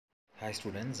Hi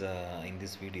students, in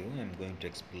this video I am going to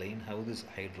explain how this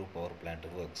hydropower plant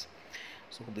works.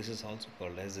 So this is also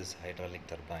called as this hydraulic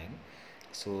turbine.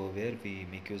 So where we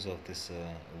make use of this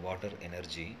water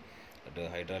energy, the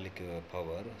hydraulic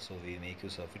power, so we make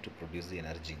use of it to produce the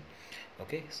energy.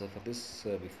 Okay, so for this,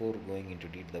 before going into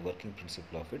the working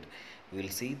principle of it, we will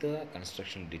see the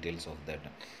construction details of that.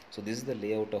 So this is the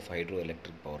layout of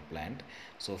hydroelectric power plant.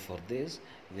 So for this,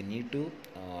 we need to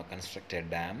construct a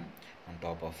dam on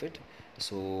top of it,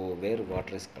 so where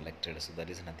water is collected, so that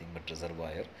is nothing but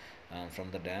reservoir. From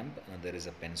the dam there is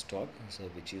a penstock, so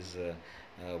which is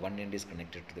one end is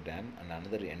connected to the dam and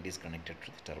another end is connected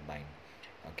to the turbine.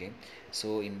 Okay,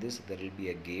 so in this there will be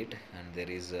a gate and there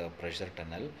is a pressure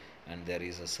tunnel and there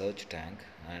is a surge tank,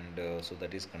 and so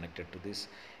that is connected to this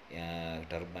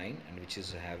turbine, and which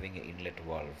is having an inlet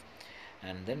valve.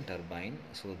 And then turbine,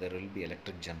 so there will be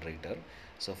electric generator.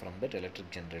 So from that electric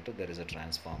generator there is a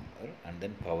transformer and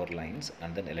then power lines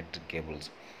and then electric cables.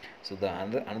 So the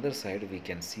another side we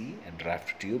can see a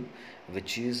draft tube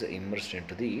which is immersed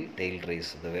into the tail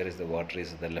race, where is the water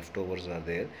is, the leftovers are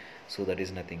there, so that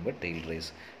is nothing but tail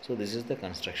race. So this is the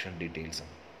construction details.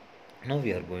 Now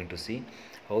we are going to see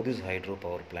how this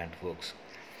hydropower plant works.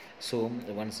 So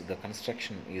once the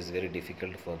construction is very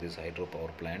difficult for this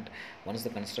hydropower plant, once the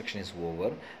construction is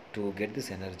over, to get this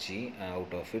energy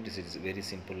out of it, this is very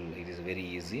simple, it is very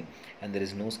easy, and there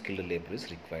is no skilled labor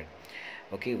is required.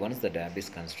 Okay, once the dam is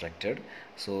constructed,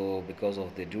 so because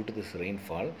of the due to this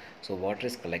rainfall, so water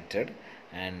is collected,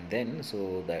 and then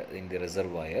so that in the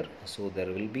reservoir, so there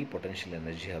will be potential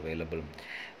energy available.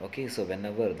 Okay, so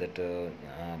whenever that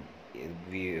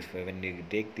when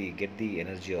we get the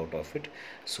energy out of it,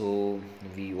 so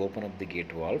we open up the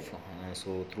gate valve,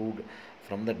 so through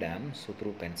from the dam, so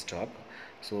through penstock,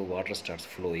 so water starts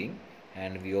flowing,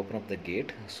 and we open up the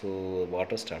gate, so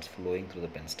water starts flowing through the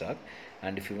penstock.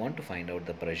 And if you want to find out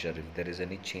the pressure, if there is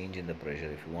any change in the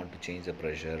pressure, if you want to change the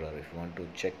pressure, or if you want to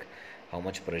check how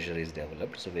much pressure is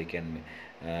developed, so we can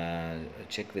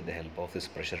check with the help of this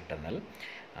pressure tunnel.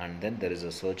 And then there is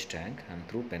a surge tank, and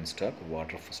through penstock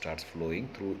water starts flowing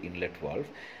through inlet valve.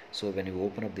 So when you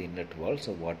open up the inlet valve,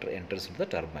 so water enters into the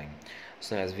turbine.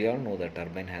 So as we all know, the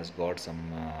turbine has got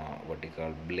some what you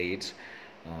call blades,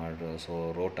 or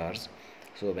so rotors.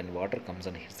 So when water comes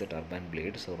and hits the turbine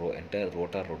blade, so entire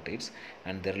rotor rotates,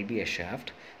 and there will be a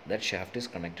shaft. That shaft is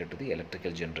connected to the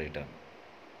electrical generator.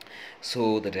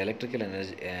 So that electrical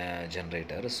energy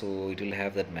generator, so it will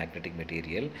have that magnetic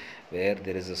material where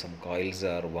there is some coils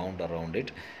are wound around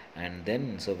it, and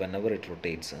then so whenever it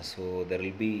rotates, so there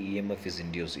will be EMF is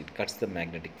induced, it cuts the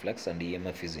magnetic flux and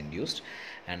EMF is induced,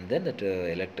 and then that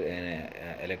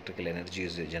electrical energy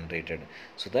is generated.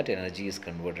 So that energy is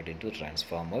converted into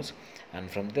transformers, and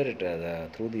from there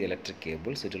through the electric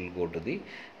cables it will go to the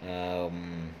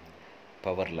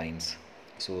power lines.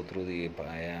 So through the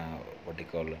what you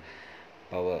call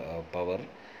power,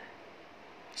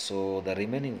 so the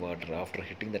remaining water after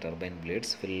hitting the turbine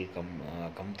blades will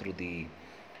come through the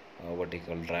what you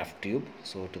call draft tube,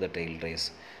 so to the tail race.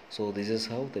 So this is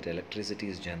how that electricity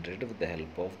is generated with the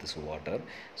help of this water.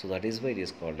 So that is why it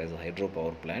is called as a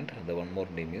hydropower plant. The one more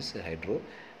name is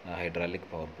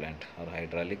hydraulic power plant, or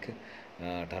hydraulic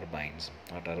turbines,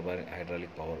 or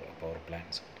hydraulic power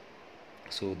plants.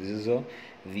 So this is how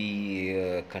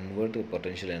we convert the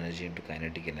potential energy into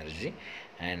kinetic energy,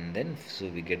 and then so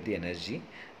we get the energy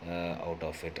out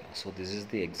of it. So this is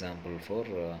the example for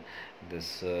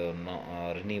this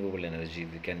renewable energy.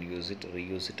 We can use it,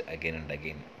 reuse it again and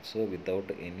again, so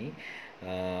without any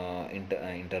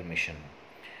intermission.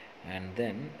 And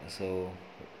then so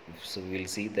we'll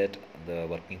see that the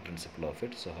working principle of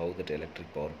it, so how that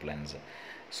electric power plants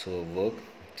so work.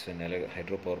 So in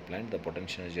hydropower plant, the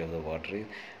potential energy of the water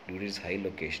due to its high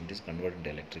location, it is converted into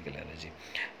electrical energy.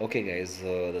 Okay guys,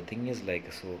 the thing is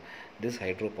like, so this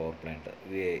hydropower plant,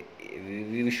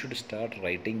 we should start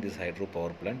writing this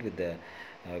hydropower plant with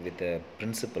the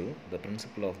principle. The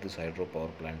principle of this hydropower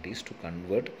plant is to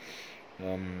convert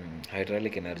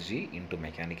hydraulic energy into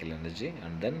mechanical energy,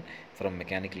 and then from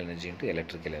mechanical energy into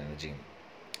electrical energy.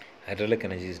 Hydraulic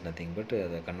energy is nothing but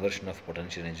the conversion of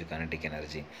potential energy kinetic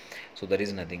energy. So that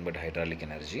is nothing but hydraulic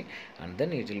energy, and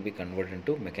then it will be converted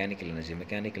into mechanical energy.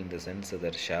 Mechanical in the sense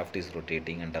that shaft is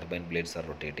rotating and turbine blades are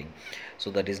rotating, so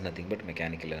that is nothing but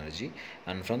mechanical energy,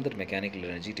 and from that mechanical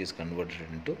energy it is converted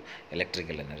into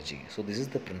electrical energy. So this is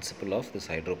the principle of this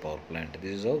hydropower plant.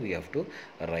 This is how we have to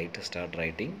start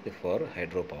writing for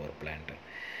hydropower plant.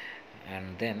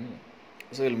 And then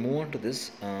So we'll move on to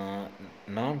this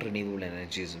non-renewable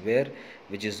energies, where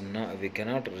which is not, we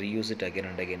cannot reuse it again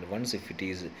and again. Once if it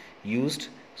is used,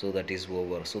 so that is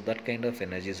over. So that kind of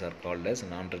energies are called as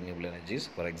non-renewable energies.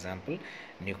 For example,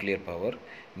 nuclear power.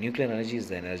 Nuclear energy is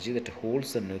the energy that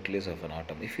holds the nucleus of an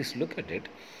atom. If you look at it,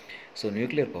 so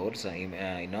nuclear power, so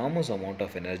enormous amount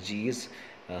of energy is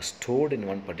stored in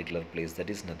one particular place. That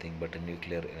is nothing but a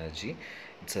nuclear energy.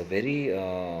 It's a very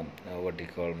what do you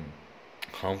call,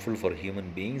 harmful for human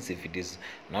beings if it is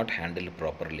not handled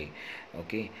properly.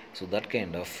 Okay, so that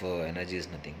kind of energy is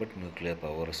nothing but nuclear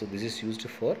power. So this is used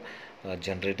for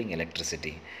generating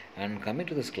electricity. And coming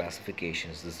to this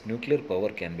classifications, this nuclear power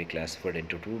can be classified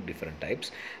into two different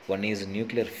types. One is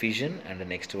nuclear fission and the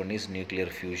next one is nuclear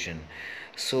fusion.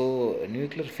 So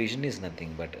nuclear fission is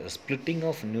nothing but a splitting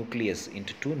of nucleus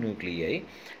into two nuclei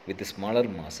with the smaller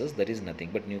masses. That is nothing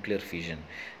but nuclear fission.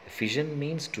 Fission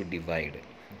means to divide.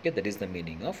 Okay, that is the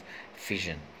meaning of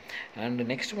fission. And the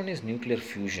next one is nuclear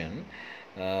fusion.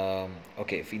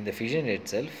 Okay, in the fission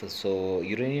itself, so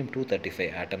uranium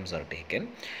 235 atoms are taken,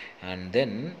 and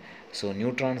then so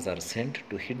neutrons are sent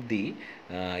to hit the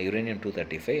uranium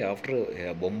 235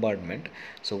 after bombardment.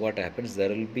 So what happens, there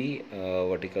will be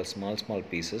what you call small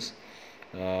pieces,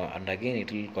 and again it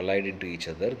will collide into each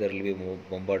other. There will be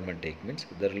bombardment take, means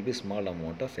there will be small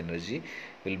amount of energy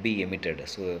will be emitted.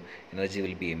 So energy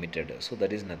will be emitted. So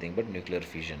that is nothing but nuclear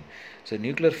fission. So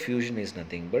nuclear fusion is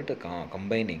nothing but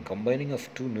combining of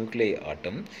two nuclei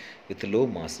atom with low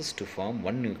masses to form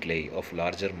one nuclei of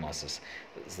larger masses.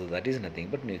 So that is nothing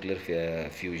but nuclear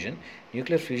fusion.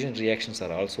 Nuclear fusion reactions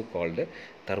are also called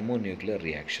thermonuclear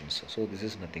reactions. So this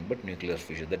is nothing but nuclear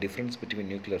fusion. The difference between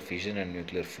nuclear fission and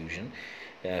nuclear fusion,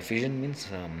 fission means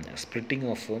splitting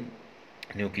of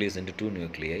nucleus into two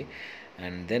nuclei,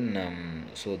 and then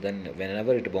so then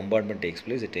whenever it bombardment takes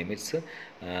place, it emits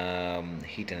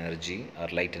heat energy or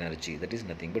light energy. That is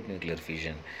nothing but nuclear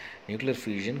fission. Nuclear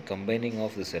fusion, combining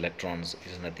of these electrons,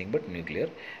 is nothing but nuclear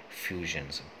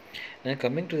fusions. Now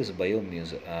coming to this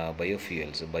biofuels,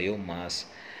 biomass.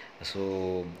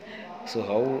 So so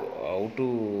how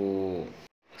to,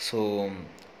 so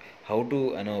how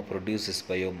to produce this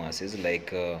biomass is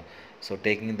like so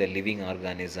taking the living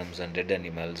organisms and dead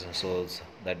animals, so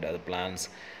that the plants,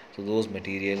 so those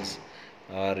materials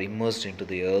are immersed into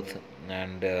the earth,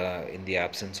 and in the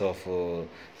absence of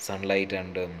sunlight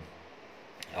and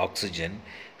oxygen,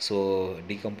 so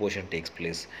decomposition takes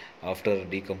place. After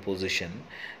decomposition,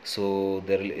 so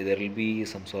there will be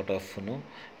some sort of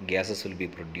gases will be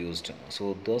produced.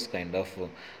 So those kind of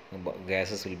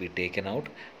gases will be taken out,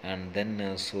 and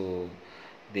then so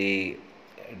they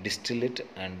distill it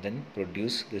and then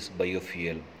produce this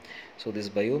biofuel. So this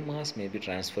biomass may be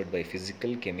transferred by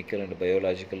physical, chemical and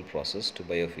biological process to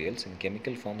biofuels. In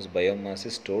chemical forms, biomass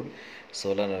is stored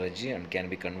solar energy and can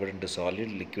be converted into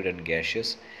solid, liquid and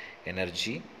gaseous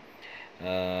energy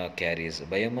carries.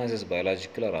 Biomass is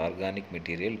biological or organic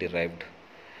material derived.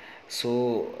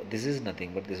 So this is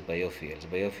nothing but this biofuels.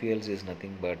 Biofuels is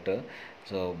nothing but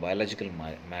so biological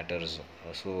matters.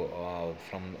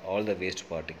 From all the waste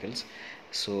particles,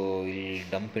 so we'll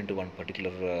dump into one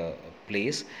particular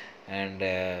place, and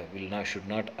will not should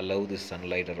not allow the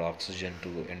sunlight or oxygen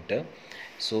to enter.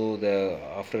 So the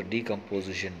after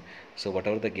decomposition, so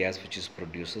whatever the gas which is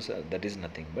produces, that is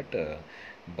nothing but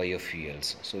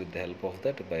biofuels. So with the help of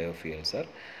that, biofuels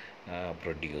are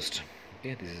produced.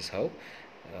 Okay, this is how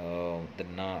the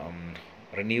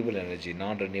renewable energy,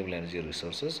 non-renewable energy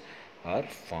resources are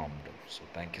formed. So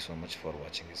thank you so much for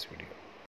watching this video.